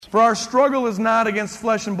For our struggle is not against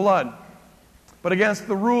flesh and blood, but against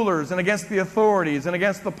the rulers and against the authorities and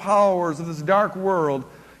against the powers of this dark world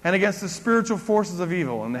and against the spiritual forces of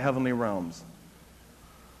evil in the heavenly realms.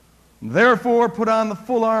 Therefore, put on the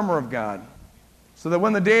full armor of God, so that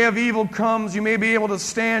when the day of evil comes, you may be able to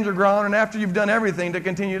stand your ground, and after you've done everything, to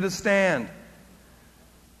continue to stand.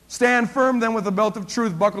 Stand firm then with the belt of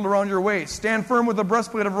truth buckled around your waist. Stand firm with the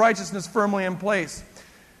breastplate of righteousness firmly in place.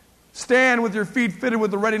 Stand with your feet fitted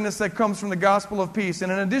with the readiness that comes from the gospel of peace.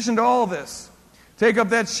 And in addition to all this, take up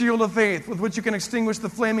that shield of faith with which you can extinguish the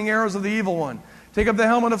flaming arrows of the evil one. Take up the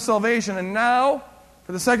helmet of salvation. And now,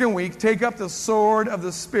 for the second week, take up the sword of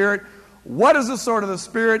the Spirit. What is the sword of the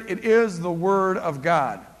Spirit? It is the Word of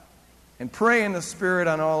God. And pray in the Spirit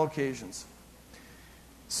on all occasions.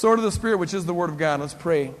 Sword of the Spirit, which is the Word of God. Let's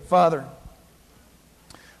pray. Father,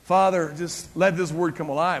 just let this Word come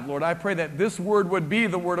alive. Lord, I pray that this Word would be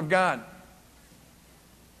the Word of God.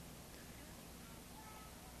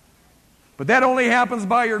 But that only happens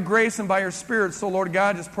by your grace and by your Spirit. So, Lord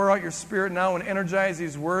God, just pour out your Spirit now and energize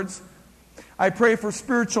these words. I pray for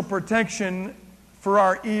spiritual protection for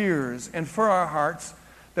our ears and for our hearts,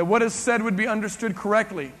 that what is said would be understood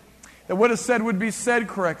correctly, that what is said would be said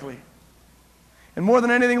correctly. And more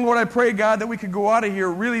than anything, Lord, I pray, God, that we could go out of here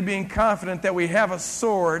really being confident that we have a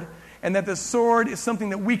sword, and that the sword is something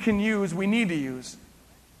that we can use, we need to use.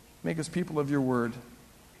 Make us people of your word.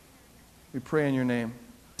 We pray in your name.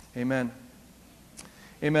 Amen.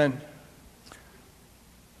 Amen.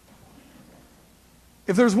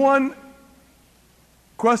 If there's one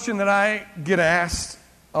question that I get asked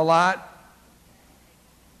a lot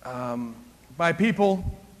by people,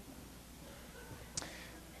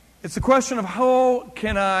 it's the question of how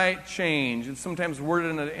can I change? It's sometimes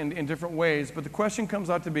worded in different ways, but the question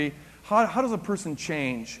comes out to be, how does a person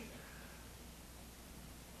change?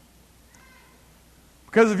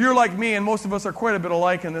 Because if you're like me, and most of us are quite a bit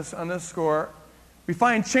alike on this score, we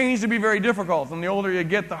find change to be very difficult. And the older you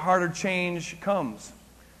get, the harder change comes.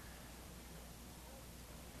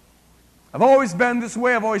 I've always been this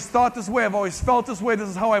way, I've always thought this way, I've always felt this way, this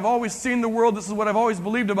is how I've always seen the world, this is what I've always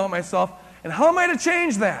believed about myself. And how am I to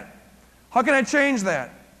change that? How can I change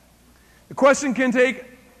that? The question can take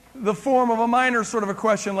the form of a minor sort of a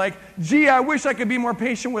question like, gee, I wish I could be more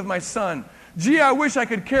patient with my son. Gee, I wish I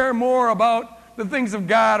could care more about the things of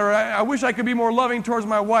God, or I wish I could be more loving towards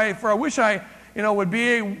my wife, or I wish I would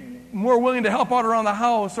be more willing to help out around the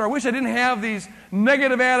house, or I wish I didn't have these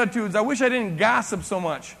negative attitudes. I wish I didn't gossip so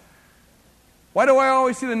much. Why do I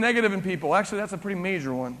always see the negative in people? Actually, that's a pretty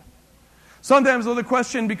major one. Sometimes, though, the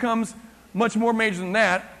question becomes much more major than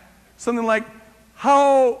that. Something like,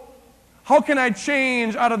 how can I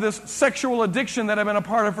change out of this sexual addiction that I've been a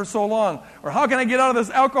part of for so long? Or how can I get out of this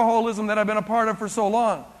alcoholism that I've been a part of for so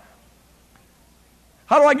long?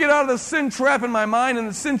 How do I get out of the sin trap in my mind and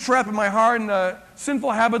the sin trap in my heart and the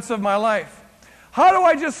sinful habits of my life? How do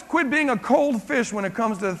I just quit being a cold fish when it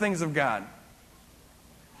comes to the things of God?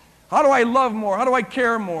 How do I love more? How do I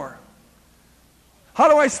care more? How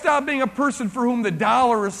do I stop being a person for whom the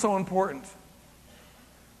dollar is so important?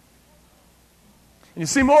 And you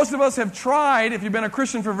see, most of us have tried, if you've been a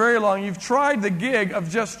Christian for very long, you've tried the gig of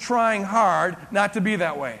just trying hard not to be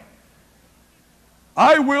that way.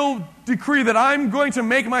 I will decree that I'm going to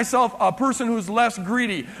make myself a person who's less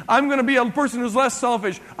greedy. I'm going to be a person who's less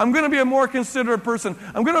selfish. I'm going to be a more considerate person.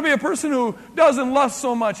 I'm going to be a person who doesn't lust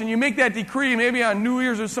so much. And you make that decree maybe on New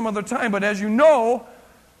Year's or some other time, but as you know,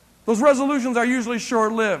 those resolutions are usually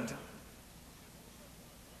short-lived.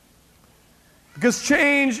 Because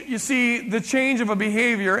change, you see, the change of a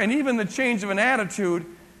behavior and even the change of an attitude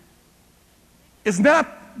is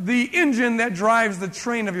not the engine that drives the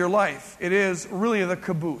train of your life. It is really the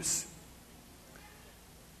caboose.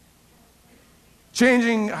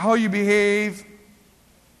 Changing how you behave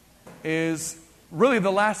is really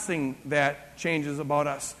the last thing that changes about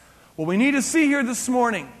us. What we need to see here this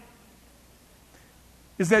morning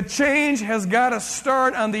is that change has got to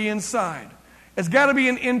start on the inside. It's got to be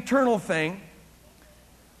an internal thing.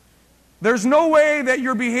 There's no way that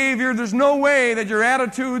your behavior, there's no way that your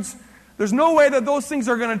attitudes, there's no way that those things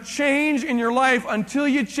are going to change in your life until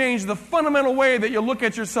you change the fundamental way that you look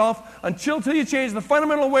at yourself, until you change the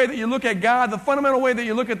fundamental way that you look at God, the fundamental way that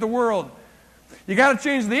you look at the world. You got to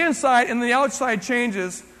change the inside, and the outside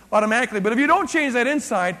changes automatically. But if you don't change that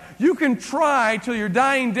inside, you can try till your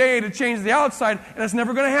dying day to change the outside, and it's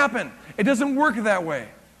never going to happen. It doesn't work that way.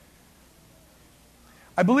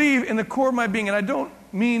 I believe in the core of my being, and I don't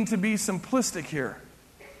mean to be simplistic here,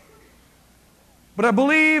 but I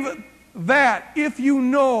believe that if you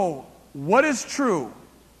know what is true,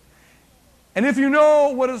 and if you know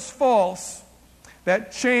what is false,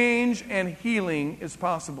 that change and healing is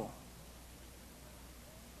possible.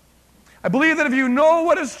 I believe that if you know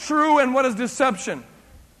what is true and what is deception,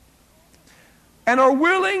 and are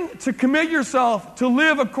willing to commit yourself to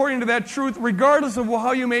live according to that truth, regardless of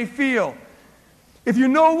how you may feel, if you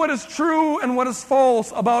know what is true and what is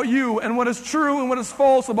false about you, and what is true and what is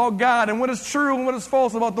false about God, and what is true and what is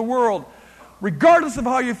false about the world, regardless of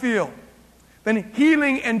how you feel, then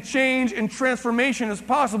healing and change and transformation is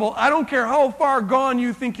possible. I don't care how far gone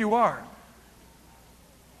you think you are.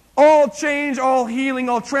 All change, all healing,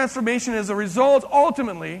 all transformation is a result,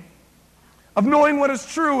 ultimately, of knowing what is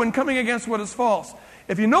true and coming against what is false.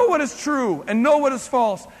 If you know what is true and know what is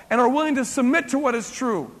false, and are willing to submit to what is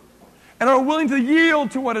true, and are willing to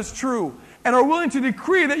yield to what is true, and are willing to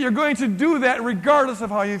decree that you're going to do that regardless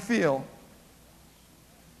of how you feel,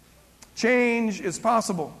 change is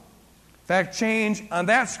possible. In fact, change on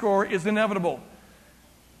that score is inevitable.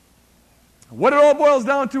 What it all boils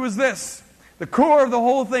down to is this. The core of the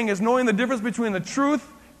whole thing is knowing the difference between the truth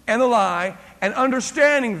and the lie, and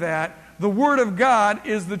understanding that the Word of God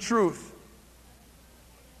is the truth.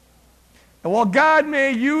 And while God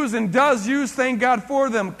may use and does use, thank God for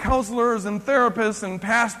them, counselors and therapists and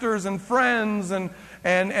pastors and friends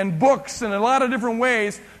and books and a lot of different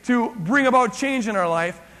ways to bring about change in our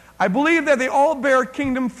life, I believe that they all bear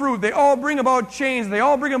kingdom fruit. They all bring about change. They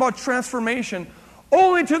all bring about transformation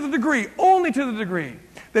only to the degree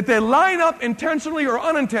that they line up intentionally or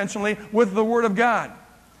unintentionally with the Word of God.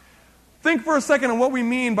 Think for a second on what we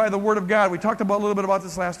mean by the Word of God. We talked about a little bit about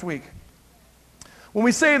this last week. When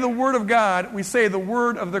we say the Word of God, we say the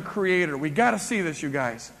Word of the Creator. We got to see this, you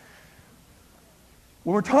guys.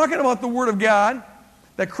 When we're talking about the Word of God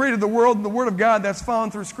that created the world and the Word of God that's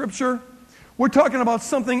found through Scripture, we're talking about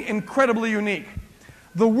something incredibly unique.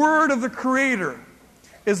 The Word of the Creator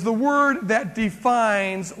is the Word that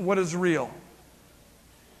defines what is real.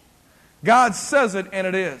 God says it, and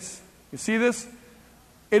it is. You see this?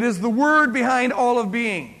 It is the Word behind all of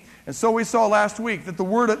being. And so we saw last week that the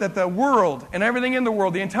world and everything in the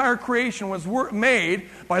world, the entire creation was made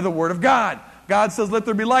by the Word of God. God says, let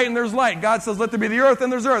there be light, and there's light. God says, let there be the earth, and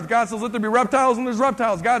there's earth. God says, let there be reptiles, and there's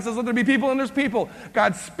reptiles. God says, let there be people, and there's people.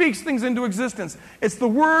 God speaks things into existence. It's the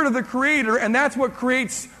Word of the Creator, and that's what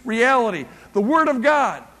creates reality. The Word of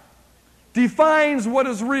God defines what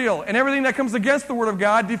is real, and everything that comes against the Word of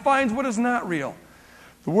God defines what is not real.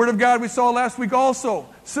 The Word of God we saw last week also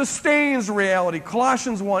sustains reality.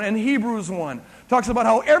 Colossians 1 and Hebrews 1 talks about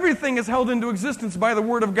how everything is held into existence by the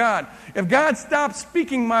Word of God. If God stopped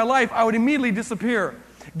speaking my life, I would immediately disappear.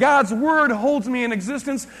 God's Word holds me in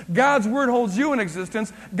existence. God's Word holds you in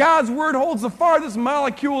existence. God's Word holds the farthest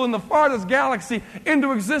molecule in the farthest galaxy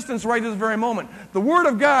into existence right this very moment. The Word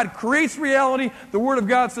of God creates reality. The Word of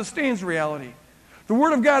God sustains reality. The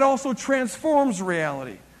Word of God also transforms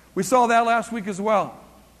reality. We saw that last week as well.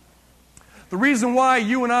 The reason why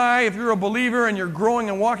you and I, if you're a believer and you're growing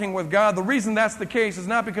and walking with God, the reason that's the case is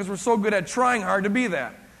not because we're so good at trying hard to be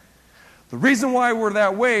that. The reason why we're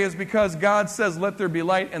that way is because God says, let there be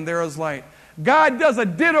light, and there is light. God does a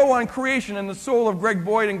ditto on creation in the soul of Greg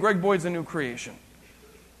Boyd, and Greg Boyd's a new creation.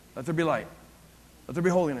 Let there be light. Let there be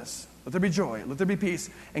holiness. Let there be joy. Let there be peace.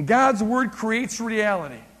 And God's Word creates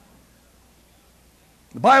reality.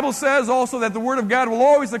 The Bible says also that the Word of God will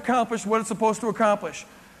always accomplish what it's supposed to accomplish.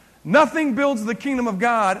 Nothing builds the kingdom of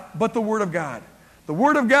God but the Word of God. The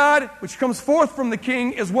Word of God, which comes forth from the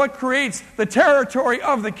King, is what creates the territory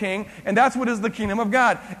of the King, and that's what is the kingdom of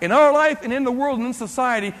God. In our life and in the world and in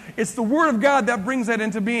society, it's the Word of God that brings that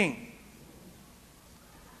into being.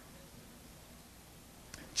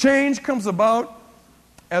 Change comes about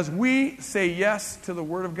as we say yes to the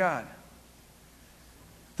Word of God.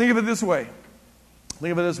 Think of it this way.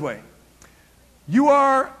 You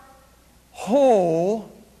are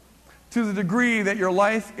whole to the degree that your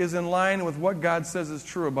life is in line with what God says is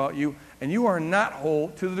true about you, and you are not whole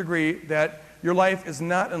to the degree that your life is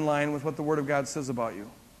not in line with what the Word of God says about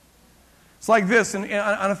you. It's like this on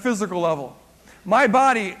a physical level. My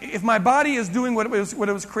body, if my body is doing what it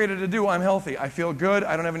was created to do, I'm healthy. I feel good.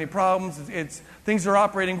 I don't have any problems. Things are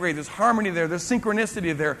operating great. There's harmony there. There's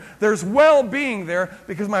synchronicity there. There's well-being there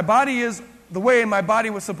because my body is the way my body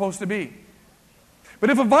was supposed to be. But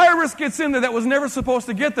if a virus gets in there that was never supposed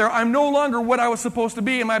to get there, I'm no longer what I was supposed to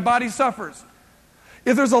be, and my body suffers.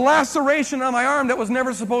 If there's a laceration on my arm that was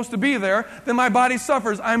never supposed to be there, then my body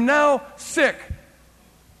suffers. I'm now sick.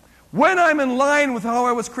 When I'm in line with how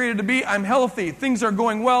I was created to be, I'm healthy. Things are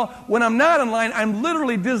going well. When I'm not in line, I'm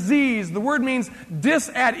literally diseased. The word means dis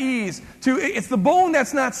at ease. It's the bone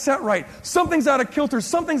that's not set right. Something's out of kilter.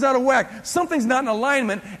 Something's out of whack. Something's not in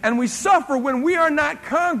alignment. And we suffer when we are not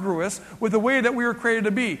congruous with the way that we were created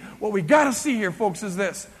to be. What we got to see here, folks, is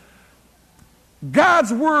this.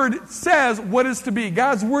 God's Word says what is to be.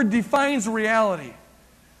 God's Word defines reality.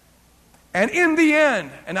 And in the end,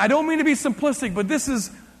 and I don't mean to be simplistic, but this is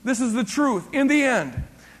the truth. In the end,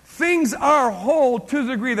 things are whole to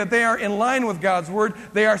the degree that they are in line with God's Word.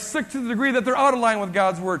 They are sick to the degree that they're out of line with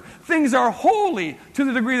God's Word. Things are holy to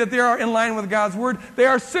the degree that they are in line with God's Word. They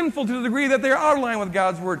are sinful to the degree that they are out of line with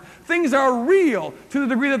God's Word. Things are real to the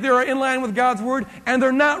degree that they are in line with God's Word, and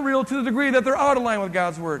they're not real to the degree that they're out of line with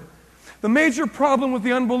God's Word. The major problem with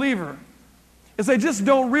the unbeliever is they just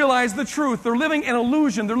don't realize the truth. They're living in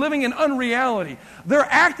illusion. They're living in unreality. They're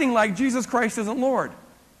acting like Jesus Christ isn't Lord.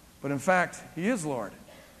 But in fact, He is Lord.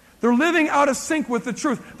 They're living out of sync with the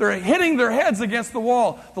truth. They're hitting their heads against the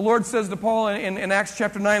wall. The Lord says to Paul in Acts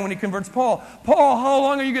chapter 9 when He converts Paul, Paul, how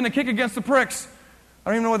long are you going to kick against the pricks?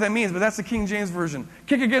 I don't even know what that means, but that's the King James Version.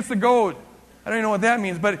 Kick against the goad. I don't even know what that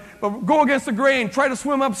means, but go against the grain. Try to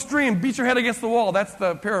swim upstream. Beat your head against the wall. That's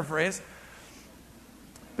the paraphrase.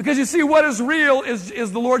 Because you see, what is real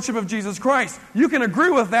is the Lordship of Jesus Christ. You can agree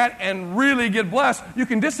with that and really get blessed. You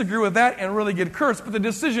can disagree with that and really get cursed, but the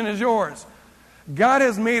decision is yours. God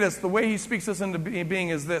has made us, the way He speaks us into being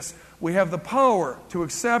is this. We have the power to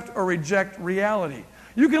accept or reject reality.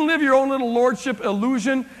 You can live your own little lordship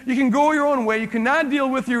illusion. You can go your own way. You cannot deal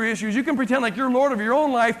with your issues. You can pretend like you're Lord of your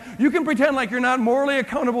own life. You can pretend like you're not morally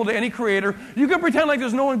accountable to any creator. You can pretend like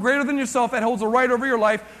there's no one greater than yourself that holds a right over your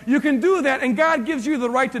life. You can do that, and God gives you the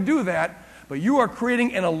right to do that. But you are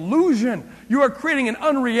creating an illusion. You are creating an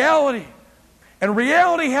unreality. And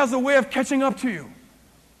reality has a way of catching up to you.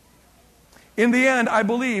 In the end, I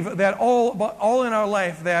believe that all in our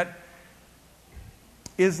life that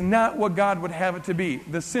is not what God would have it to be.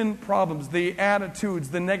 The sin problems, the attitudes,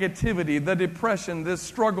 the negativity, the depression, the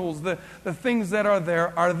struggles, the things that are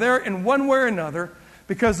there in one way or another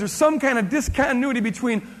because there's some kind of discontinuity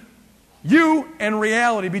between you and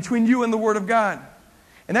reality, between you and the Word of God.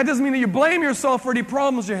 And that doesn't mean that you blame yourself for any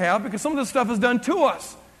problems you have because some of this stuff is done to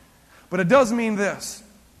us. But it does mean this.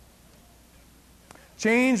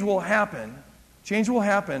 Change will happen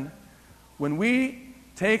when we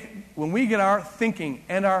get our thinking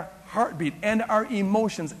and our heartbeat and our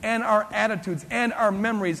emotions and our attitudes and our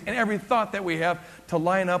memories and every thought that we have to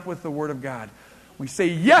line up with the Word of God. We say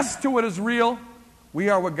yes to what is real. We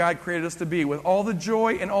are what God created us to be, with all the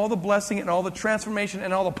joy and all the blessing and all the transformation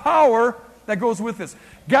and all the power that goes with this.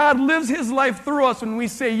 God lives His life through us when we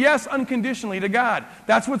say yes unconditionally to God.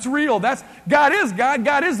 That's what's real. God is God.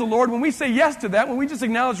 God is the Lord. When we say yes to that, when we just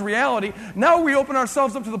acknowledge reality, now we open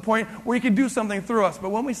ourselves up to the point where He can do something through us. But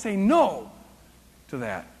when we say no to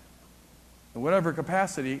that, in whatever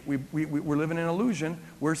capacity, we're living in illusion,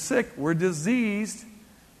 we're sick, we're diseased,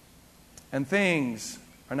 and things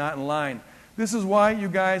are not in line. This is why, you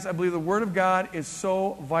guys, I believe the Word of God is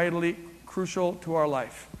so vitally crucial to our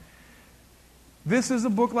life. This is a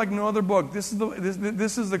book like no other book. This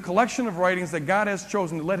is the collection of writings that God has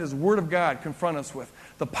chosen to let His Word of God confront us with.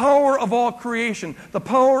 The power of all creation, the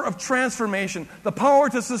power of transformation, the power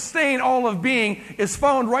to sustain all of being is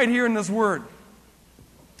found right here in this Word.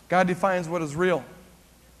 God defines what is real.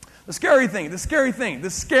 The scary thing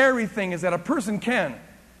is that a person can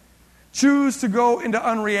choose to go into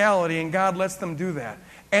unreality, and God lets them do that.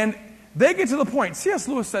 And they get to the point. C.S.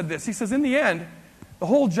 Lewis said this. He says, in the end, the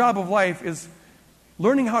whole job of life is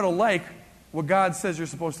learning how to like what God says you're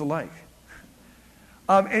supposed to like.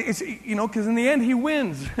 Because in the end, He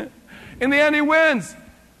wins. In the end, He wins.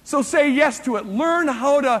 So say yes to it. Learn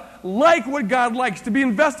how to like what God likes, to be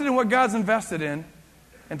invested in what God's invested in,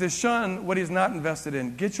 and to shun what He's not invested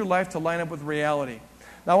in. Get your life to line up with reality.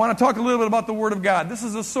 Now, I want to talk a little bit about the Word of God. This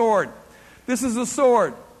is a sword. This is a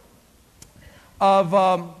sword of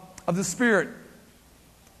the Spirit.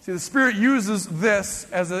 See, the Spirit uses this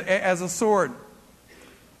as a sword.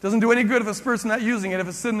 Doesn't do any good if a Spirit's not using it, if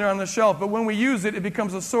it's sitting there on the shelf. But when we use it, it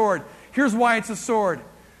becomes a sword. Here's why it's a sword.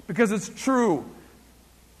 Because it's true.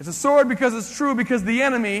 It's a sword because it's true, because the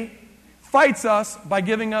enemy fights us by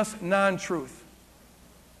giving us non-truth.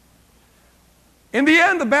 In the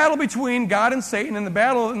end, the battle between God and Satan and the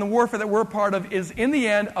battle and the warfare that we're a part of is, in the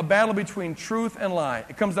end, a battle between truth and lie.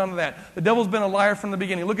 It comes down to that. The devil's been a liar from the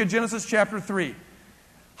beginning. Look at Genesis chapter 3.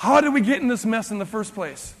 How did we get in this mess in the first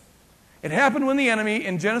place? It happened when the enemy,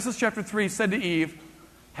 in Genesis chapter 3, said to Eve,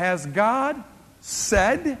 "Has God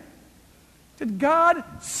said?" Did God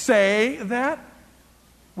say that?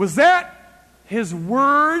 Was that his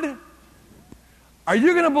word? Are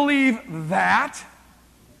you going to believe that?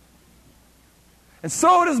 And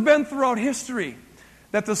so it has been throughout history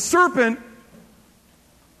that the serpent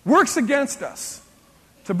works against us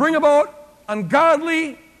to bring about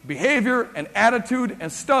ungodly behavior and attitude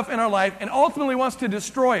and stuff in our life, and ultimately wants to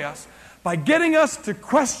destroy us by getting us to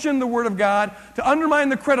question the Word of God, to undermine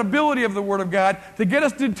the credibility of the Word of God, to get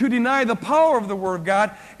us to deny the power of the Word of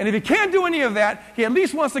God. And if he can't do any of that, he at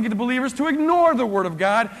least wants to get the believers to ignore the Word of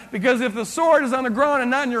God, because if the sword is on the ground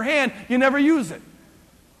and not in your hand, you never use it.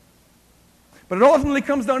 But it ultimately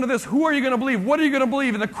comes down to this: who are you going to believe? What are you going to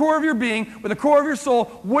believe? In the core of your being, with the core of your soul,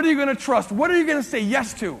 what are you going to trust? What are you going to say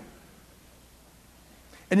yes to?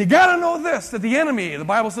 And you got to know this, that the enemy, the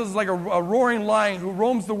Bible says, is like a roaring lion who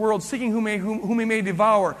roams the world seeking whom he may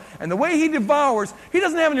devour. And the way he devours, he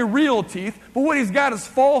doesn't have any real teeth, but what he's got is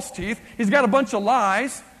false teeth. He's got a bunch of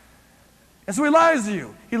lies. And so he lies to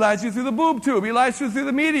you. He lies to you through the boob tube. He lies to you through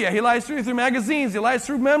the media. He lies to you through magazines. He lies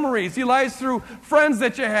through memories. He lies through friends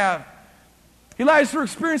that you have. He lies through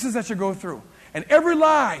experiences that you go through. And every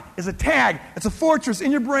lie is a tag. It's a fortress in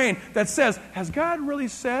your brain that says, has God really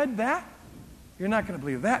said that? You're not going to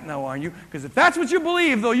believe that now, are you? Because if that's what you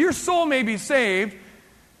believe, though your soul may be saved,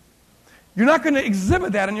 you're not going to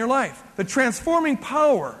exhibit that in your life. The transforming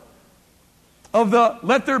power of the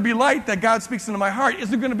let there be light that God speaks into my heart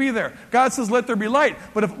isn't going to be there. God says let there be light.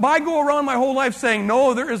 But if I go around my whole life saying,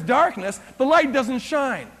 no, there is darkness, the light doesn't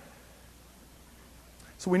shine.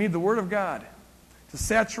 So we need the Word of God to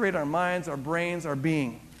saturate our minds, our brains, our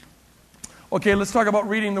being. Okay, let's talk about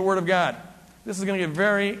reading the Word of God. This is going to get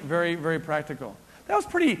very, very, very practical. That was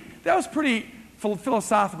pretty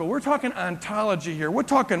philosophical. We're talking ontology here. We're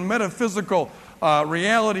talking metaphysical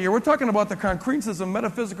reality here. We're talking about the concreteness of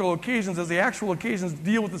metaphysical occasions as the actual occasions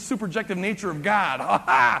deal with the superjective nature of God. Ha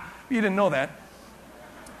ha! You didn't know that.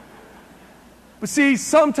 But see,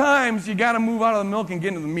 sometimes you got to move out of the milk and get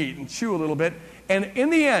into the meat and chew a little bit. And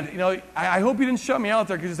in the end, I hope you didn't shut me out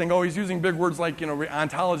there because you think, oh, he's using big words like,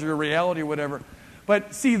 ontology or reality or whatever.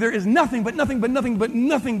 But see, there is nothing but nothing but nothing but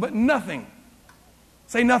nothing but nothing.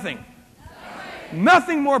 Say nothing.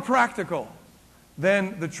 Nothing more practical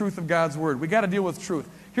than the truth of God's Word. We got to deal with truth.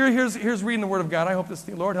 Here's reading the Word of God. I hope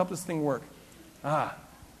Lord, help this thing work.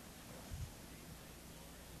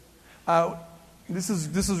 This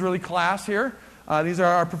is really class here. These are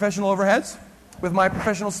our professional overheads with my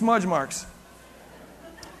professional smudge marks.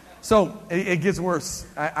 So it gets worse.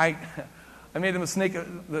 I made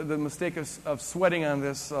the mistake of sweating on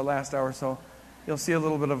this last hour, so you'll see a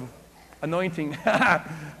little bit of anointing.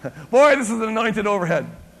 Boy, this is an anointed overhead.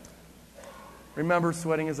 Remember,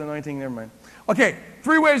 sweating is anointing. Never mind. Okay,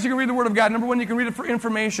 3 ways you can read the Word of God. Number 1, you can read it for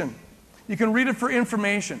information. You can read it for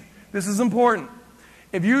information. This is important.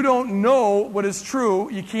 If you don't know what is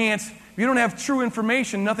true, you can't. If you don't have true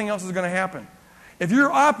information, nothing else is going to happen. If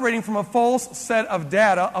you're operating from a false set of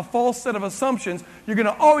data, a false set of assumptions, you're going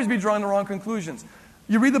to always be drawing the wrong conclusions.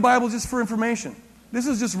 You read the Bible just for information. This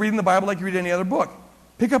is just reading the Bible like you read any other book.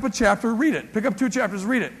 Pick up a chapter, read it. Pick up 2 chapters,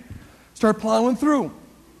 read it. Start plowing through.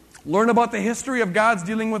 Learn about the history of God's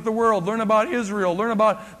dealing with the world. Learn about Israel. Learn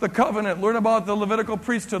about the covenant. Learn about the Levitical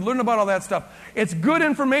priesthood. Learn about all that stuff. It's good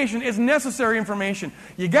information. It's necessary information.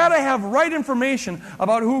 You got to have right information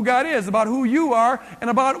about who God is, about who you are,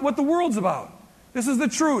 and about what the world's about. This is the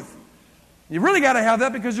truth. You really got to have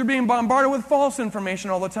that because you're being bombarded with false information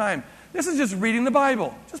all the time. This is just reading the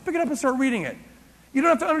Bible. Just pick it up and start reading it. You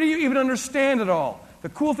don't have to even understand it all. The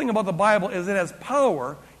cool thing about the Bible is it has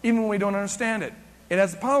power even when we don't understand it. It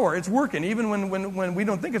has power. It's working. Even when we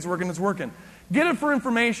don't think it's working, it's working. Get it for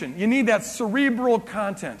information. You need that cerebral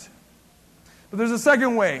content. But there's a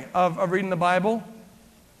second way of reading the Bible.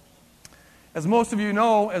 As most of you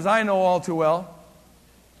know, as I know all too well,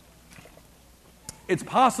 it's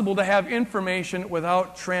possible to have information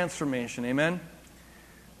without transformation. Amen?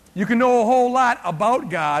 You can know a whole lot about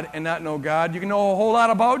God and not know God. You can know a whole lot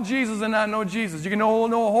about Jesus and not know Jesus. You can know a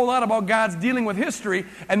whole lot about God's dealing with history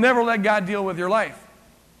and never let God deal with your life.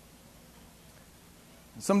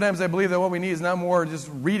 Sometimes I believe that what we need is not more just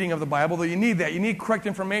reading of the Bible, though you need that. You need correct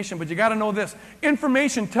information, but you got to know this.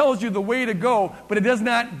 Information tells you the way to go, but it does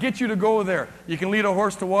not get you to go there. You can lead a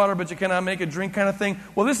horse to water, but you cannot make it drink kind of thing.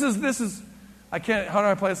 Well, this is how do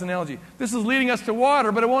I apply this analogy? This is leading us to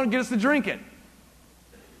water, but it won't get us to drink it.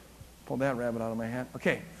 Pulled that rabbit out of my hat.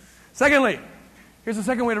 Okay. Secondly, here's the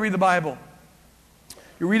second way to read the Bible.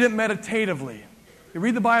 You read it meditatively. You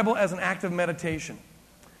read the Bible as an act of meditation.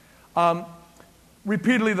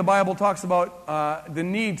 Repeatedly, the Bible talks about the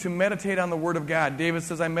need to meditate on the Word of God. David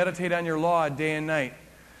says, I meditate on your law day and night.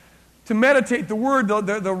 To meditate, the word,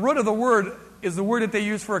 the root of the word is the word that they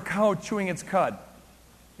use for a cow chewing its cud.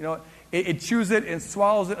 You know, it chews it and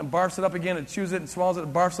swallows it and barfs it up again. It chews it and swallows it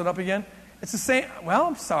and barfs it up again. It's the same. Well,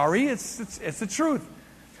 I'm sorry. It's the truth.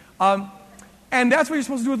 And that's what you're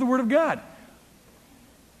supposed to do with the Word of God.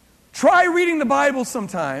 Try reading the Bible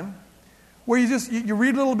sometime where you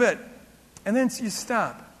read a little bit and then you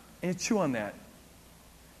stop and you chew on that.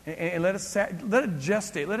 And let it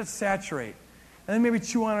gestate, let it saturate. And then maybe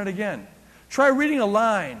chew on it again. Try reading a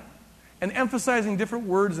line and emphasizing different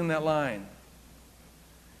words in that line.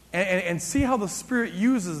 And see how the Spirit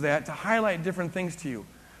uses that to highlight different things to you.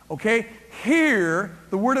 Okay? Here,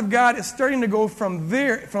 the Word of God is starting to go from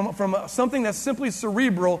something that's simply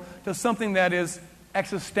cerebral to something that is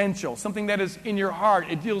existential, something that is in your heart.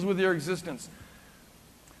 It deals with your existence.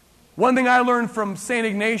 One thing I learned from St.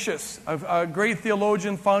 Ignatius, a great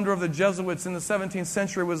theologian, founder of the Jesuits in the 17th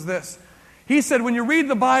century, was this. He said, when you read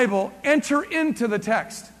the Bible, enter into the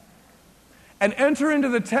text. And enter into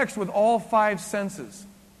the text with all 5 senses.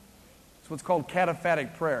 It's what's called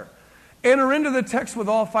cataphatic prayer. Enter into the text with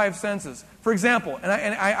all 5 senses. For example, and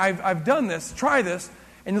I've done this, try this,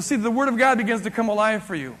 and you'll see the Word of God begins to come alive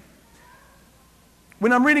for you.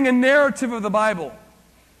 When I'm reading a narrative of the Bible,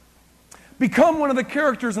 become one of the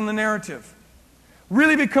characters in the narrative.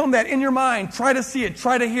 Really become that in your mind. Try to see it,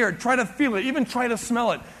 try to hear it, try to feel it, even try to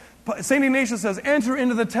smell it. St. Ignatius says, enter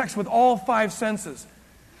into the text with all 5 senses.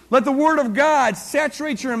 Let the Word of God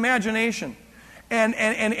saturate your imagination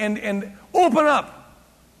and open up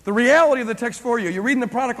the reality of the text for you. You're reading the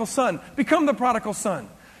prodigal son. Become the prodigal son.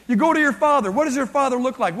 You go to your father. What does your father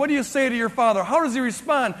look like? What do you say to your father? How does he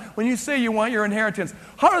respond when you say you want your inheritance?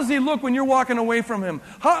 How does he look when you're walking away from him?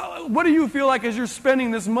 What do you feel like as you're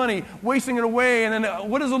spending this money, wasting it away? And then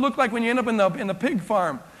what does it look like when you end up in the pig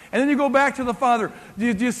farm? And then you go back to the father. Do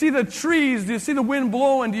you see the trees? Do you see the wind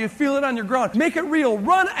blowing? Do you feel it on your ground? Make it real.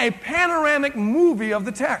 Run a panoramic movie of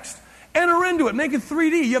the text. Enter into it. Make it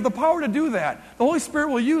 3D. You have the power to do that. The Holy Spirit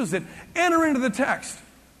will use it. Enter into the text.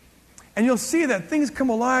 And you'll see that things come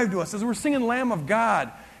alive to us as we're singing Lamb of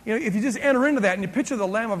God. You know, if you just enter into that and you picture the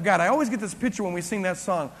Lamb of God. I always get this picture when we sing that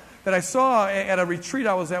song that I saw at a retreat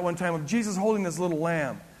I was at one time of Jesus holding this little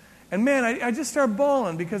lamb. And man, I just start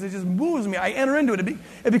bawling because it just moves me. I enter into it.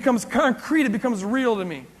 It becomes concrete. It becomes real to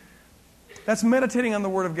me. That's meditating on the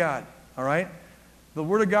Word of God. All right? The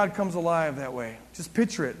Word of God comes alive that way. Just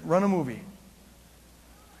picture it. Run a movie.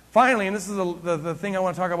 Finally, and this is the thing I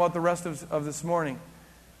want to talk about the rest of this morning,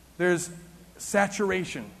 there's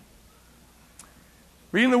saturation.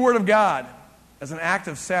 Reading the Word of God as an act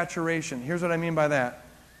of saturation. Here's what I mean by that.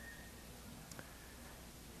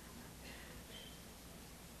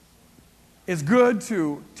 It's good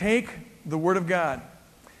to take the Word of God,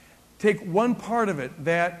 take one part of it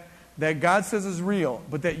that God says is real,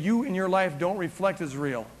 but that you in your life don't reflect as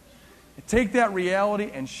real. Take that reality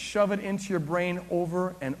and shove it into your brain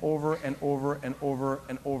over and over and over and over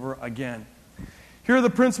and over again. Here are the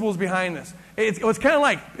principles behind this. It's kind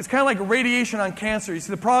of like radiation on cancer. You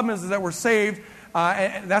see, the problem is that we're saved.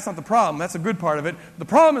 And that's not the problem. That's a good part of it. The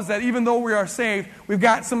problem is that even though we are saved, we've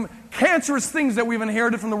got some cancerous things that we've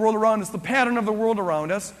inherited from the world around us, the pattern of the world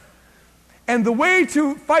around us. And the way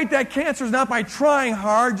to fight that cancer is not by trying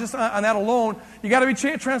hard, just on that alone. You got to be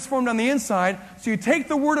transformed on the inside. So you take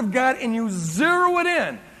the Word of God and you zero it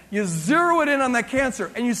in. You zero it in on that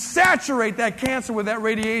cancer, and you saturate that cancer with that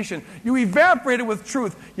radiation. You evaporate it with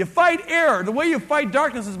truth. You fight error. The way you fight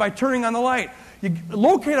darkness is by turning on the light. You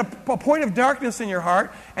locate a point of darkness in your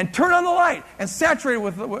heart and turn on the light and saturate it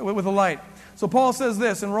with the light. So Paul says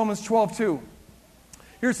this in Romans 12:2.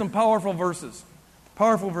 Here's some powerful verses.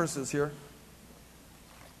 Powerful verses here.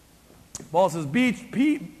 Paul says,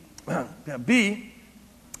 be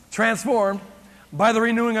transformed by the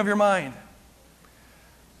renewing of your mind.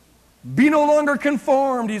 Be no longer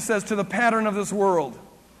conformed, he says, to the pattern of this world,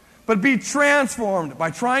 but be transformed. By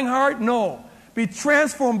trying hard? No. Be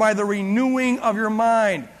transformed by the renewing of your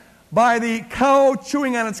mind, by the cow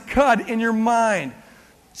chewing on its cud in your mind.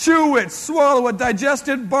 Chew it, swallow it, digest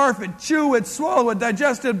it, barf it. Chew it, swallow it,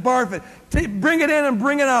 digest it, barf it. Bring it in and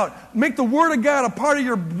bring it out. Make the Word of God a part of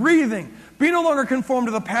your breathing. Be no longer conformed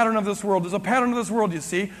to the pattern of this world. There's a pattern of this world, you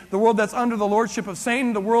see. The world that's under the lordship of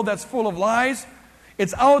Satan, the world that's full of lies.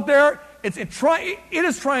 It's out there. It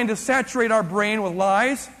is trying to saturate our brain with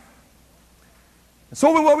lies. So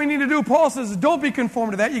what we need to do, Paul says, don't be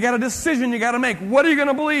conformed to that. You got a decision you got to make. What are you going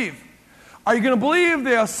to believe? Are you going to believe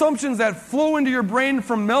the assumptions that flow into your brain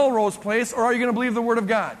from Melrose Place, or are you going to believe the Word of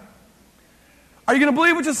God? Are you going to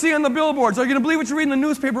believe what you see on the billboards? Are you going to believe what you read in the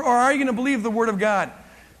newspaper, or are you going to believe the Word of God?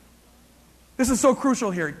 This is so crucial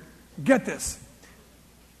here. Get this.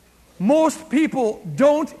 Most people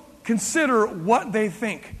don't consider what they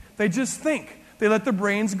think. They just think. They let their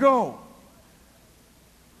brains go.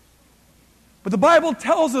 But the Bible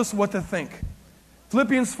tells us what to think.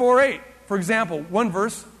 Philippians 4:8, for example, one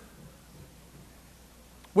verse.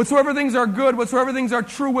 Whatsoever things are good, whatsoever things are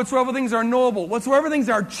true, whatsoever things are noble, whatsoever things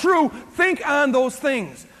are true, think on those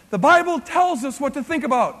things. The Bible tells us what to think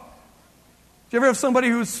about. Do you ever have somebody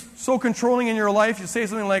who's so controlling in your life, you say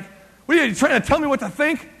something like, what are you trying to tell me what to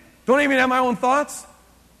think? Don't even have my own thoughts?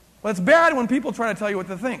 Well, it's bad when people try to tell you what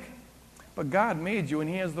to think. But God made you, and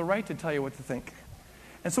He has the right to tell you what to think.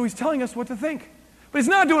 And so He's telling us what to think. But He's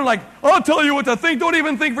not doing like, I'll tell you what to think. Don't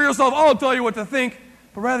even think for yourself. I'll tell you what to think.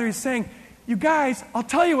 But rather He's saying, you guys, I'll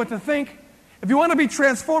tell you what to think. If you want to be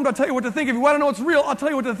transformed, I'll tell you what to think. If you want to know what's real, I'll tell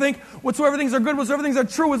you what to think. Whatsoever things are good, whatsoever things are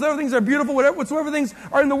true, whatsoever things are beautiful, whatsoever things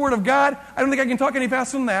are in the Word of God. I don't think I can talk any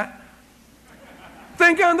faster than that.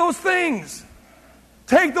 Think on those things.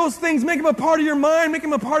 Take those things, make them a part of your mind, make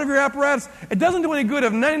them a part of your apparatus. It doesn't do any good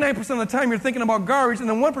if 99% of the time you're thinking about garbage and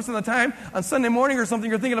then 1% of the time on Sunday morning or something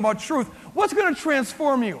you're thinking about truth. What's going to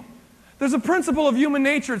transform you? There's a principle of human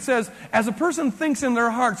nature. It says, as a person thinks in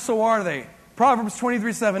their heart, so are they. Proverbs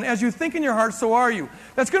 23:7. As you think in your heart, so are you.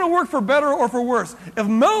 That's going to work for better or for worse. If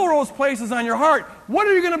Melrose Place is on your heart, what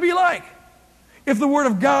are you going to be like? If the Word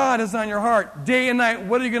of God is on your heart, day and night,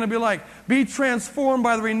 what are you going to be like? Be transformed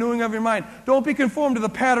by the renewing of your mind. Don't be conformed to the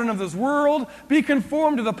pattern of this world. Be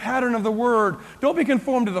conformed to the pattern of the Word. Don't be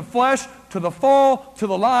conformed to the flesh, to the fall, to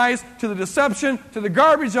the lies, to the deception, to the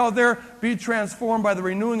garbage out there. Be transformed by the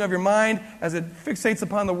renewing of your mind as it fixates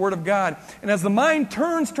upon the Word of God. And as the mind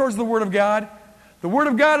turns towards the Word of God is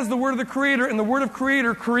the Word of the Creator, and the Word of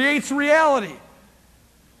Creator creates reality.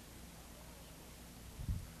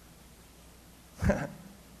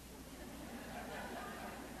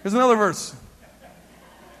 Here's another verse.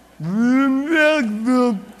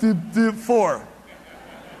 4.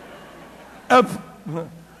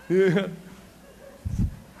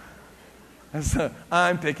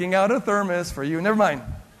 I'm picking out a thermos for you. Never mind.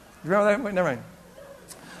 Remember that? Wait, never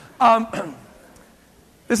mind.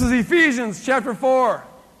 This is Ephesians chapter 4,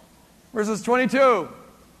 verses 22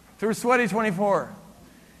 through sweaty 24.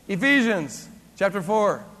 Ephesians chapter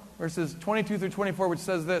 4, verses 22 through 24, which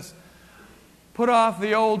says this. Put off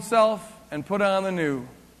the old self and put on the new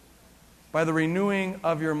by the renewing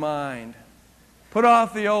of your mind. Put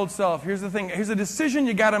off the old self. Here's the thing. Here's a decision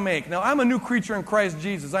you got to make. Now, I'm a new creature in Christ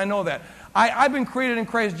Jesus. I know that. I've been created in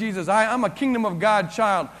Christ Jesus. I'm a kingdom of God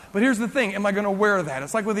child. But here's the thing. Am I going to wear that?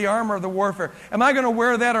 It's like with the armor of the warfare. Am I going to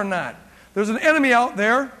wear that or not? There's an enemy out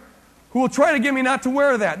there who will try to get me not to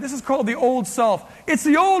wear that. This is called the old self. It's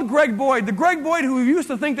the old Greg Boyd. The Greg Boyd who used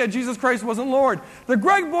to think that Jesus Christ wasn't Lord. The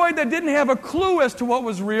Greg Boyd that didn't have a clue as to what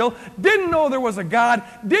was real, didn't know there was a God,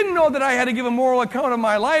 didn't know that I had to give a moral account of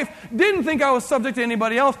my life, didn't think I was subject to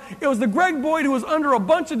anybody else. It was the Greg Boyd who was under a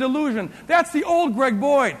bunch of delusion. That's the old Greg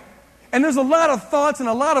Boyd. And there's a lot of thoughts and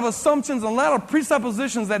a lot of assumptions and a lot of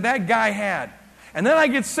presuppositions that guy had. And then I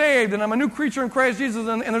get saved and I'm a new creature in Christ Jesus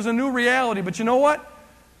and there's a new reality. But you know what?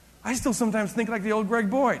 I still sometimes think like the old Greg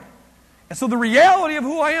Boyd. And so the reality of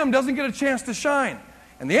who I am doesn't get a chance to shine.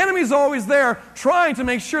 And the enemy's always there trying to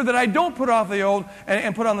make sure that I don't put off the old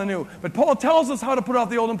and put on the new. But Paul tells us how to put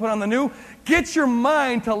off the old and put on the new. Get your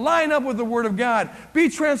mind to line up with the Word of God. Be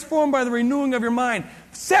transformed by the renewing of your mind.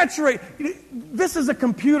 Saturate. This is a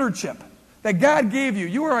computer chip that God gave you.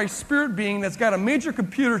 You are a spirit being that's got a major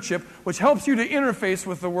computer chip which helps you to interface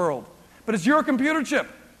with the world. But it's your computer chip.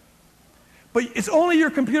 But it's only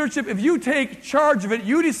your computer chip. If you take charge of it,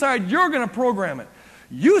 you decide you're going to program it.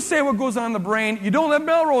 You say what goes on in the brain. You don't let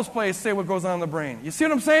Melrose Place say what goes on in the brain. You see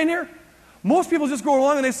what I'm saying here? Most people just go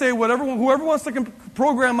along and they say, whoever wants to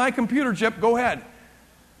program my computer chip, go ahead.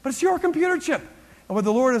 But it's your computer chip. And what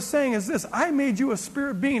the Lord is saying is this. I made you a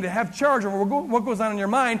spirit being to have charge over what goes on in your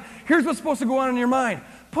mind. Here's what's supposed to go on in your mind.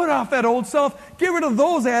 Put off that old self. Get rid of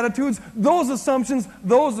those attitudes, those assumptions,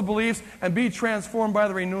 those beliefs, and be transformed by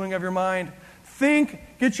the renewing of your mind. Think,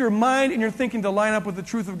 get your mind and your thinking to line up with the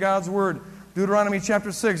truth of God's Word. Deuteronomy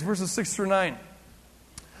chapter 6, verses 6 through 9. I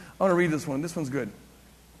want to read this one. This one's good.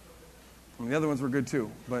 I mean, the other ones were good too,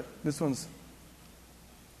 but this one's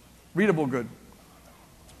readable good.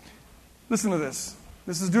 Listen to this.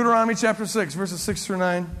 This is Deuteronomy chapter 6, verses 6 through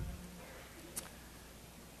 9.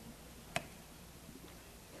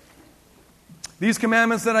 These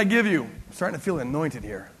commandments that I give you. I'm starting to feel anointed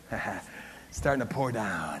here. Starting to pour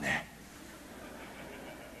down.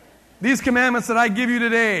 These commandments that I give you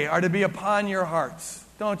today are to be upon your hearts.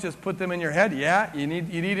 Don't just put them in your head. Yeah, you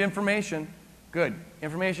need information. Good.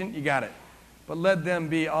 Information, you got it. But let them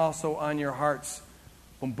be also on your hearts.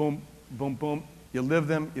 Boom, boom, boom, boom. You live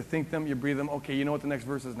them, you think them, you breathe them. Okay, you know what the next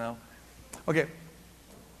verse is now. Okay.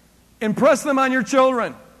 Impress them on your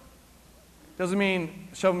children. Doesn't mean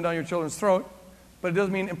shove them down your children's throat, but it does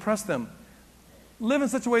mean impress them. Live in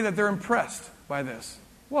such a way that they're impressed by this.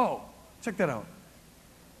 Whoa, check that out.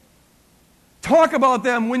 Talk about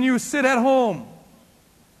them when you sit at home.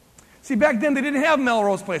 See, back then they didn't have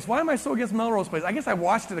Melrose Place. Why am I so against Melrose Place? I guess I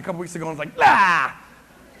watched it a couple weeks ago and was like, lah!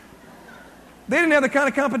 They didn't have the kind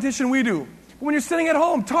of competition we do. But when you're sitting at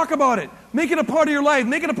home, talk about it. Make it a part of your life.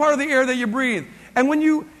 Make it a part of the air that you breathe. And when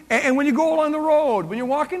you go along the road, when you're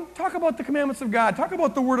walking, talk about the commandments of God. Talk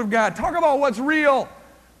about the Word of God. Talk about what's real.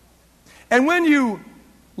 And when you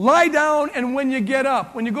lie down and when you get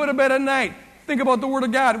up, when you go to bed at night, think about the Word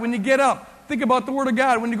of God. When you get up, think about the Word of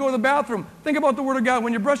God. When you go to the bathroom, think about the Word of God.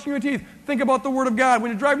 When you're brushing your teeth, think about the Word of God.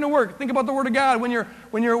 When you're driving to work, think about the Word of God. When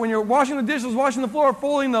you're washing the dishes, washing the floor,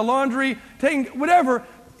 folding the laundry, taking whatever,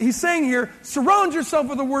 he's saying here, surround yourself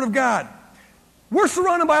with the Word of God. We're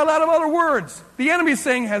surrounded by a lot of other words. The enemy's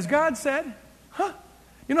saying, has God said? Huh?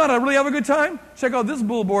 You know how to really have a good time? Check out this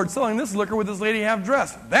billboard selling this liquor with this lady half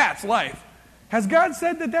dressed. That's life. Has God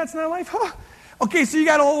said that that's not life? Huh? Okay, so you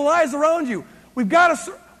got all the lies around you.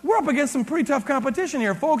 We're up against some pretty tough competition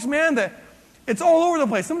here, folks, man. It's all over the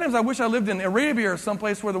place. Sometimes I wish I lived in Arabia or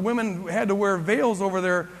someplace where the women had to wear veils over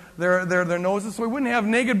their noses so we wouldn't have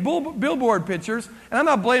naked billboard pictures. And I'm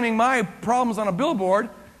not blaming my problems on a billboard.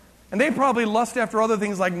 And they probably lust after other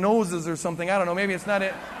things like noses or something. I don't know. Maybe it's not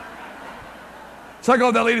it. Check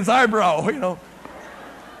out that lady's eyebrow, you know.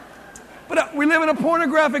 But we live in a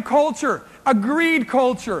pornographic culture, a greed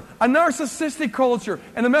culture, a narcissistic culture,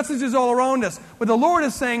 and the message is all around us. What the Lord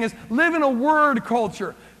is saying is live in a word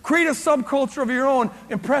culture. Create a subculture of your own.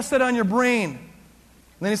 Impress that on your brain. And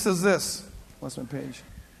then he says this. Lost my page.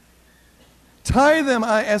 Tie them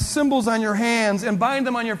as symbols on your hands and bind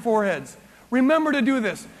them on your foreheads. Remember to do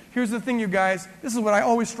this. Here's the thing, you guys. This is what I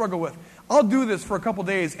always struggle with. I'll do this for a couple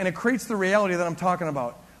days, and it creates the reality that I'm talking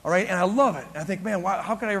about. All right? And I love it. And I think, man,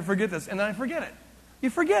 how could I ever forget this? And then I forget it. You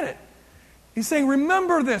forget it. He's saying,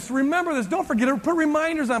 remember this. Remember this. Don't forget it. Put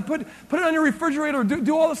reminders on. Put it on your refrigerator.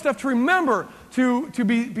 Do all the stuff to remember to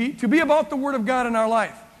be about the Word of God in our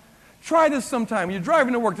life. Try this sometime. You're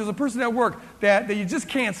driving to work. There's a person at work that you just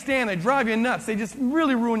can't stand. They drive you nuts. They just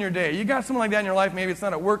really ruin your day. You got someone like that in your life. Maybe it's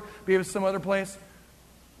not at work. Maybe it's some other place.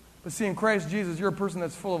 But see, in Christ Jesus, you're a person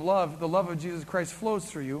that's full of love. The love of Jesus Christ flows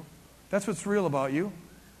through you. That's what's real about you.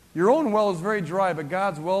 Your own well is very dry, but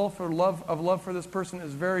God's well of love for this person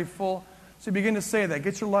is very full. So you begin to say that.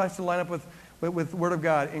 Get your life to line up with the Word of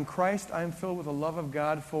God. In Christ, I am filled with the love of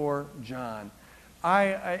God for John.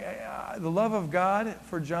 The love of God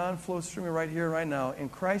for John flows through me right here, right now. In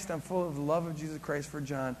Christ, I'm full of the love of Jesus Christ for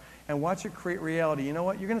John. And watch it create reality. You know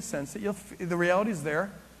what? You're going to sense it. The reality's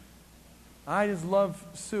there. I just love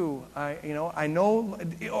Sue. I know. I'm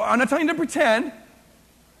not telling you to pretend.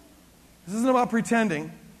 This isn't about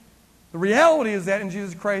pretending. The reality is that in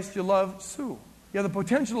Jesus Christ, you love Sue. You have the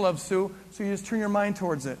potential to love Sue, so you just turn your mind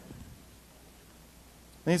towards it.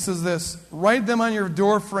 And he says this, write them on your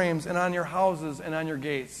door frames and on your houses and on your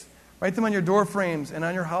gates. Write them on your door frames and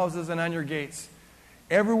on your houses and on your gates.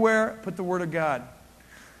 Everywhere, put the Word of God.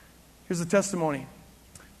 Here's a testimony.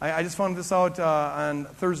 I just found this out on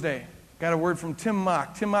Thursday. Got a word from Tim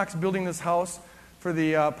Mock. Tim Mock's building this house for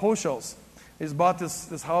the Poschels. He's bought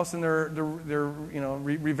this house and they're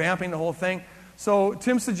revamping the whole thing. So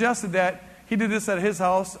Tim suggested that he did this at his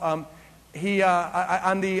house. On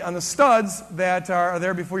the studs that are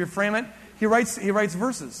there before you frame it, he writes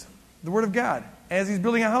verses, the Word of God. As he's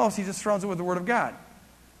building a house, he just surrounds it with the Word of God.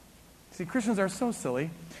 See, Christians are so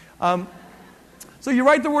silly. So you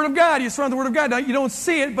write the Word of God, you surround the Word of God. Now, you don't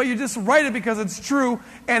see it, but you just write it because it's true,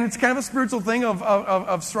 and it's kind of a spiritual thing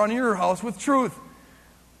of surrounding your house with truth.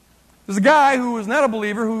 There's a guy who is not a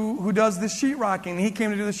believer who does this sheetrocking. He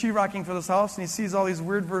came to do the sheetrocking for this house, and he sees all these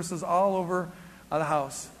weird verses all over the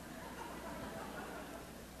house.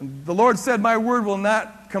 And the Lord said, my word will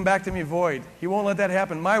not come back to me void. He won't let that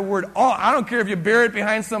happen. My word, I don't care if you bury it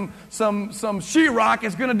behind some sheetrock,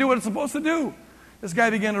 it's going to do what it's supposed to do. This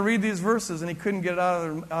guy began to read these verses, and he couldn't get it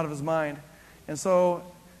out of his mind. And so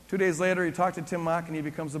 2 days later, he talked to Tim Mock, and he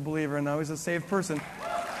becomes a believer, and now he's a saved person.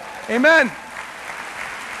 Amen.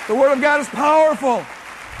 The Word of God is powerful.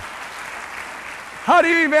 How do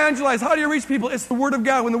you evangelize? How do you reach people? It's the Word of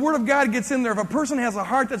God. When the Word of God gets in there, if a person has a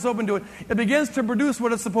heart that's open to it, it begins to produce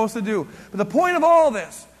what it's supposed to do. But the point of all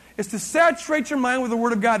this is to saturate your mind with the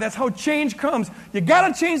Word of God. That's how change comes. You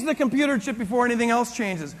got to change the computer chip before anything else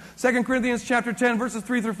changes. 2 Corinthians chapter 10, verses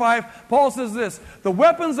 3 through 5, Paul says this, "The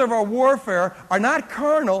weapons of our warfare are not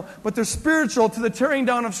carnal, but they're spiritual, to the tearing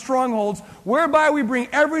down of strongholds, whereby we bring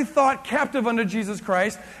every thought captive unto Jesus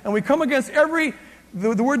Christ, and we come against every..."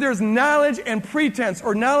 The word there is knowledge and pretense,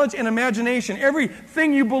 or knowledge and imagination.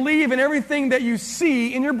 Everything you believe and everything that you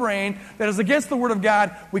see in your brain that is against the Word of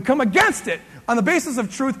God, we come against it on the basis of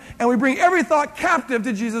truth, and we bring every thought captive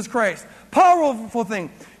to Jesus Christ. Powerful thing.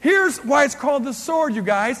 Here's why it's called the sword, you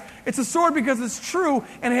guys. It's a sword because it's true,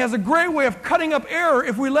 and it has a great way of cutting up error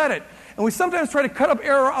if we let it. And we sometimes try to cut up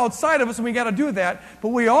error outside of us, and we got to do that. But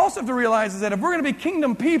we also have to realize is that if we're going to be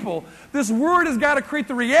kingdom people, this Word has got to create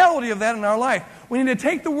the reality of that in our life. We need to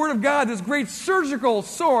take the Word of God, this great surgical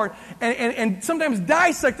sword, and sometimes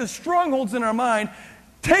dissect the strongholds in our mind,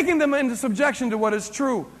 taking them into subjection to what is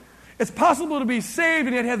true. It's possible to be saved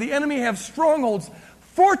and yet have the enemy have strongholds,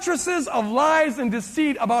 fortresses of lies and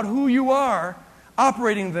deceit about who you are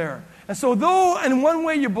operating there. And so though in one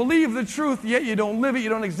way you believe the truth, yet you don't live it, you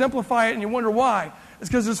don't exemplify it, and you wonder why, it's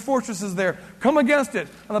because there's fortresses there. Come against it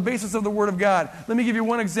on the basis of the Word of God. Let me give you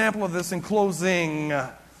one example of this in closing.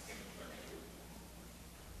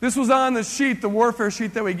 This was on the sheet, the warfare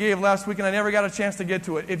sheet that we gave last week, and I never got a chance to get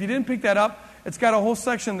to it. If you didn't pick that up, it's got a whole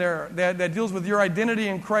section there that deals with your identity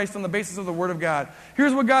in Christ on the basis of the Word of God.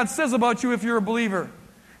 Here's what God says about you if you're a believer.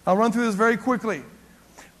 I'll run through this very quickly.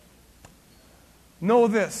 Know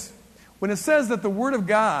this. When it says that the Word of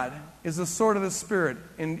God is the sword of the Spirit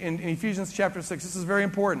in Ephesians chapter 6, this is very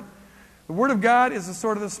important. The Word of God is the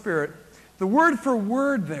sword of the Spirit. The word for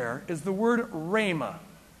word there is the word rhema.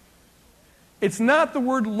 It's not the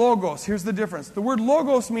word logos. Here's the difference. The word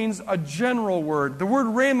logos means a general word. The word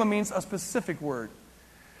rhema means a specific word.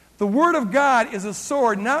 The Word of God is a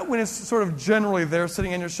sword, not when it's sort of generally there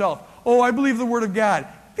sitting on your shelf. Oh, I believe the Word of God.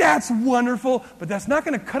 That's wonderful, but that's not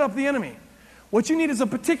going to cut up the enemy. What you need is a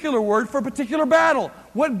particular word for a particular battle.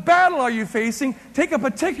 What battle are you facing? Take a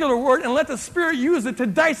particular word and let the Spirit use it to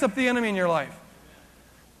dice up the enemy in your life.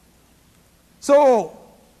 So,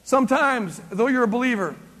 sometimes, though you're a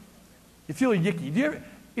believer, you feel yicky.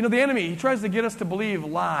 The enemy, he tries to get us to believe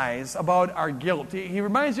lies about our guilt. He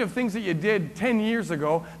reminds you of things that you did 10 years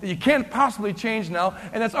ago that you can't possibly change now,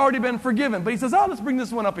 and that's already been forgiven. But he says, let's bring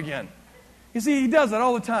this one up again. You see, he does that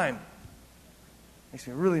all the time. Makes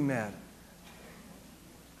me really mad.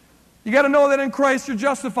 You got to know that in Christ you're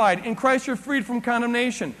justified. In Christ you're freed from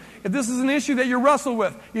condemnation. If this is an issue that you wrestle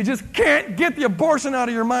with, you just can't get the abortion out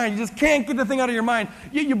of your mind. You just can't get the thing out of your mind.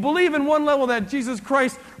 You believe in one level that Jesus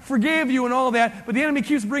Christ forgave you and all that, but the enemy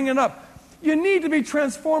keeps bringing it up. You need to be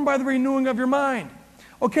transformed by the renewing of your mind.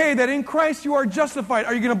 Okay, that in Christ you are justified.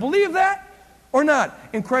 Are you going to believe that or not?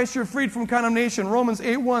 In Christ you're freed from condemnation. Romans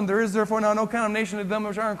 8:1, there is therefore now no condemnation to them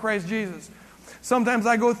which are in Christ Jesus. Sometimes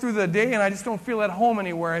I go through the day and I just don't feel at home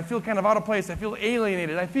anywhere. I feel kind of out of place. I feel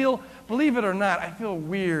alienated. I feel, believe it or not, I feel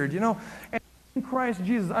weird, And in Christ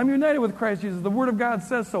Jesus, I'm united with Christ Jesus. The Word of God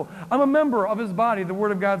says so. I'm a member of His body. The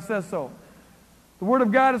Word of God says so. The Word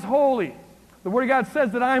of God is holy. The Word of God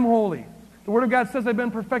says that I'm holy. The Word of God says I've been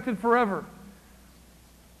perfected forever.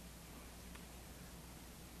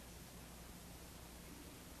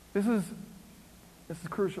 This is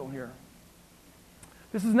crucial here.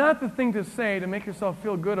 This is not the thing to say to make yourself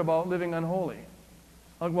feel good about living unholy.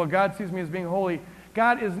 Like, well, God sees me as being holy.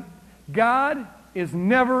 God is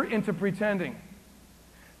never into pretending.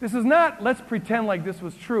 This is not, let's pretend like this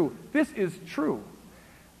was true. This is true.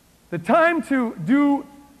 The time to do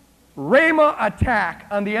rhema attack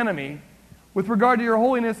on the enemy with regard to your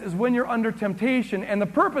holiness is when you're under temptation, and the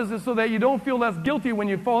purpose is so that you don't feel less guilty when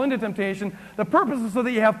you fall into temptation. The purpose is so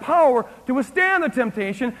that you have power to withstand the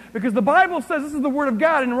temptation, because the Bible says, this is the Word of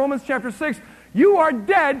God in Romans chapter 6, you are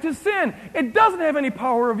dead to sin. It doesn't have any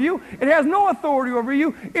power of you. It has no authority over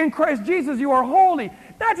you. In Christ Jesus, you are holy.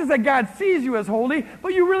 Not just that God sees you as holy,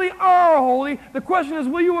 but you really are holy. The question is,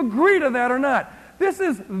 will you agree to that or not? This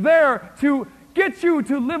is there to get you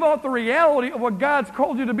to live out the reality of what God's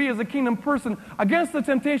called you to be as a kingdom person against the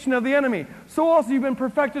temptation of the enemy. So also you've been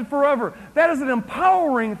perfected forever. That is an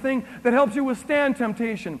empowering thing that helps you withstand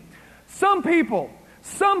temptation. Some people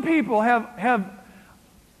have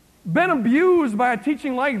been abused by a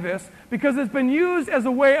teaching like this because it's been used as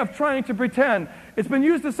a way of trying to pretend. It's been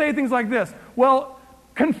used to say things like this. Well,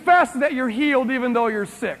 confess that you're healed even though you're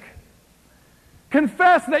sick.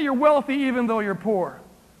 Confess that you're wealthy even though you're poor.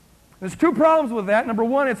 There's two problems with that. Number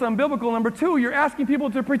one, it's unbiblical. Number two, you're asking people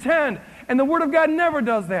to pretend. And the Word of God never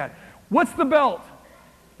does that. What's the belt?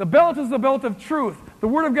 The belt is the belt of truth. The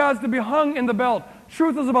Word of God is to be hung in the belt.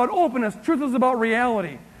 Truth is about openness. Truth is about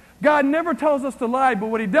reality. God never tells us to lie, but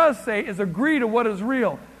what he does say is agree to what is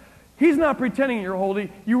real. He's not pretending you're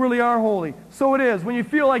holy. You really are holy. So it is. When you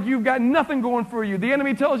feel like you've got nothing going for you, the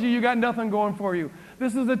enemy tells you you got nothing going for you.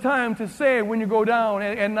 This is the time to say when you go down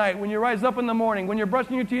at night, when you rise up in the morning, when you're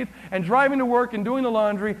brushing your teeth and driving to work and doing the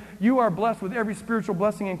laundry, you are blessed with every spiritual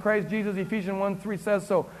blessing in Christ Jesus. Ephesians 1:3 says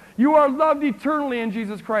so. You are loved eternally in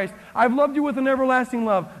Jesus Christ. I've loved you with an everlasting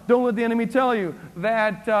love. Don't let the enemy tell you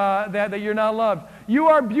that you're not loved. You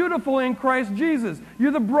are beautiful in Christ Jesus.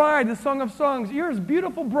 You're the bride, the Song of Songs. You're his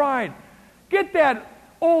beautiful bride. Get that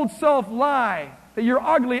old self lie that you're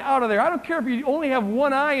ugly out of there. I don't care if you only have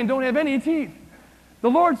one eye and don't have any teeth. The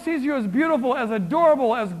Lord sees you as beautiful, as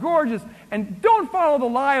adorable, as gorgeous. And don't follow the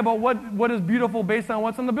lie about what is beautiful based on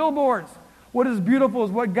what's on the billboards. What is beautiful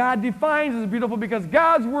is what God defines as beautiful, because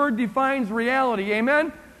God's Word defines reality.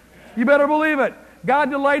 Amen? You better believe it. God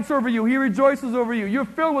delights over you. He rejoices over you. You're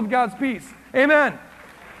filled with God's peace. Amen.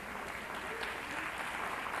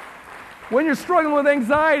 When you're struggling with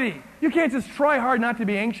anxiety, you can't just try hard not to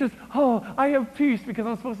be anxious. Oh, I have peace because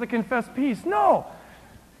I'm supposed to confess peace. No.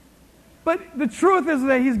 But the truth is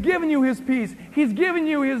that he's given you his peace. He's given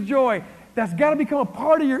you his joy. That's got to become a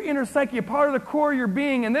part of your inner psyche, a part of the core of your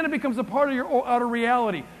being, and then it becomes a part of your outer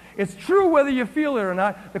reality. It's true whether you feel it or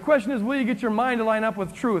not. The question is, will you get your mind to line up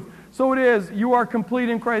with truth? So it is, you are complete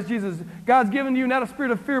in Christ Jesus. God's given you not a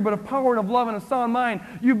spirit of fear, but of power and of love and a sound mind.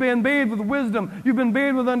 You've been bathed with wisdom. You've been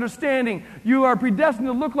bathed with understanding. You are predestined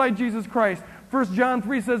to look like Jesus Christ. 1 John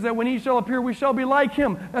 3 says that when he shall appear, we shall be like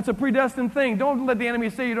him. That's a predestined thing. Don't let the enemy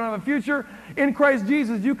say you don't have a future. In Christ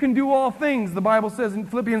Jesus, you can do all things, the Bible says in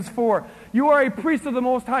Philippians 4. You are a priest of the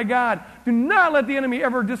Most High God. Do not let the enemy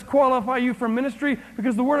ever disqualify you from ministry,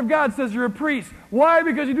 because the Word of God says you're a priest. Why?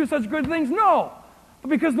 Because you do such good things? No. But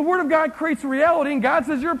because the Word of God creates reality, and God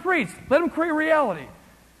says you're a priest. Let him create reality.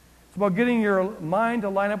 It's about getting your mind to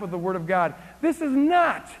line up with the Word of God. This is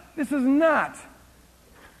not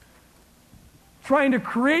trying to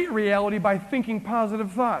create reality by thinking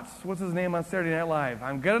positive thoughts. What's his name on Saturday Night Live?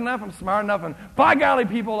 I'm good enough, I'm smart enough, and by golly,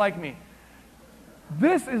 people like me.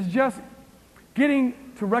 This is just getting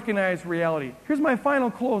to recognize reality. Here's my final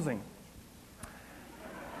closing.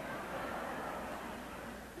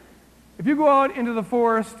 If you go out into the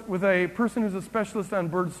forest with a person who's a specialist on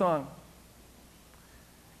bird song,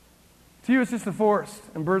 to you it's just a forest,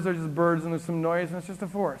 and birds are just birds, and there's some noise, and it's just a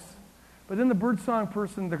forest. But then the birdsong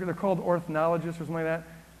person, they're called ornithologists or something like that,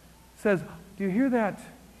 says, do you hear that?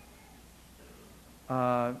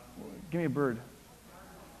 Give me a bird.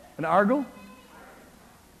 An argle?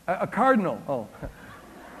 A cardinal. Oh.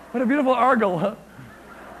 What a beautiful argle. Huh?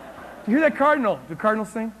 Do you hear that cardinal? Do cardinals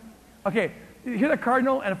sing? Okay. You hear that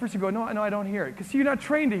cardinal? And at first you go, no, I don't hear it. Because you're not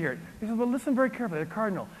trained to hear it. He says, well, listen very carefully. The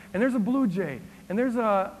cardinal. And there's a blue jay. And there's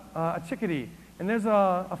a chickadee. And there's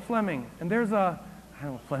a Fleming. And there's a... I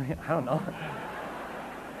don't know.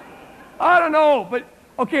 I don't know, but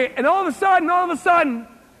okay. And all of a sudden,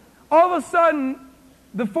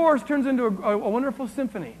 the forest turns into a wonderful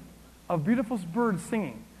symphony of beautiful birds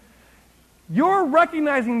singing. Your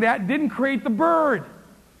recognizing that didn't create the bird,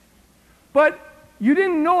 but you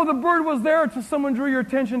didn't know the bird was there until someone drew your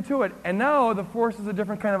attention to it. And now the forest is a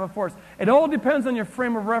different kind of a forest. It all depends on your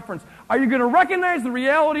frame of reference. Are you going to recognize the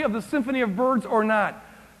reality of the symphony of birds or not?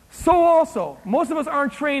 So also, most of us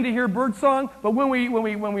aren't trained to hear bird song, but when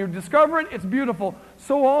we discover it, it's beautiful.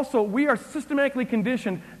 So also, we are systematically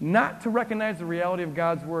conditioned not to recognize the reality of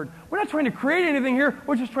God's Word. We're not trying to create anything here,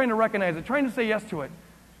 we're just trying to recognize it, trying to say yes to it.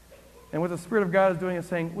 And what the Spirit of God is doing is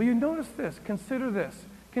saying, will you notice this? Consider this.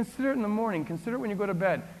 Consider it in the morning. Consider it when you go to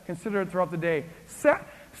bed. Consider it throughout the day.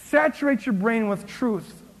 Saturate your brain with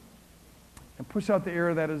truth and push out the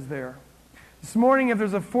error that is there. This morning, if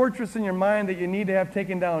there's a fortress in your mind that you need to have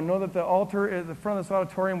taken down, know that the altar at the front of this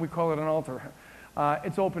auditorium, we call it an altar.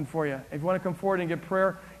 It's open for you. If you want to come forward and get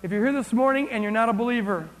prayer. If you're here this morning and you're not a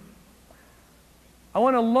believer, I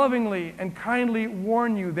want to lovingly and kindly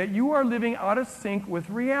warn you that you are living out of sync with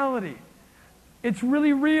reality. It's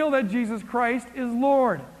really real that Jesus Christ is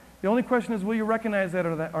Lord. The only question is, will you recognize that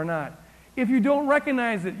or not? If you don't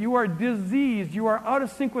recognize it, you are diseased, you are out of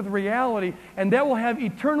sync with reality, and that will have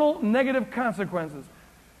eternal negative consequences.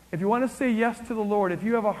 If you want to say yes to the Lord, if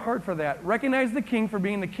you have a heart for that, recognize the King for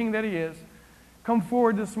being the King that He is, come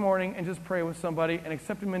forward this morning and just pray with somebody and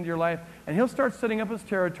accept Him into your life, and He'll start setting up His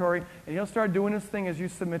territory, and He'll start doing His thing as you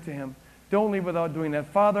submit to Him. Don't leave without doing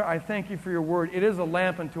that. Father, I thank you for your word. It is a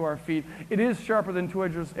lamp unto our feet. It is sharper than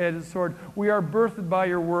two-edged sword. We are birthed by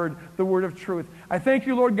your word, the word of truth. I thank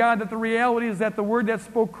you, Lord God, that the reality is that the word that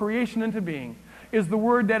spoke creation into being is the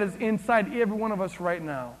word that is inside every one of us right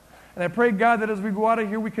now. And I pray, God, that as we go out of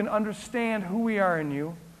here, we can understand who we are in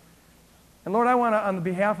you. And Lord, I want to, on the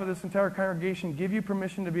behalf of this entire congregation, give you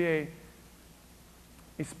permission to be a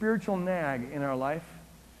spiritual nag in our life,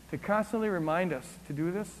 to constantly remind us to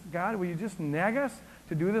do this. God, will you just nag us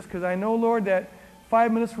to do this? Because I know, Lord, that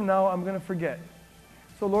 5 minutes from now I'm going to forget.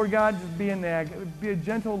 So, Lord God, just be a nag. Be a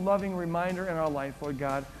gentle, loving reminder in our life, Lord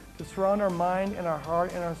God, to surround our mind and our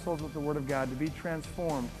heart and our souls with the Word of God, to be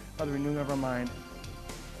transformed by the renewing of our mind.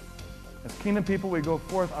 As kingdom people, we go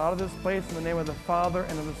forth out of this place in the name of the Father,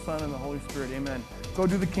 and of the Son, and the Holy Spirit. Amen. Go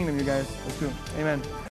do the kingdom, you guys. Let's do it. Amen.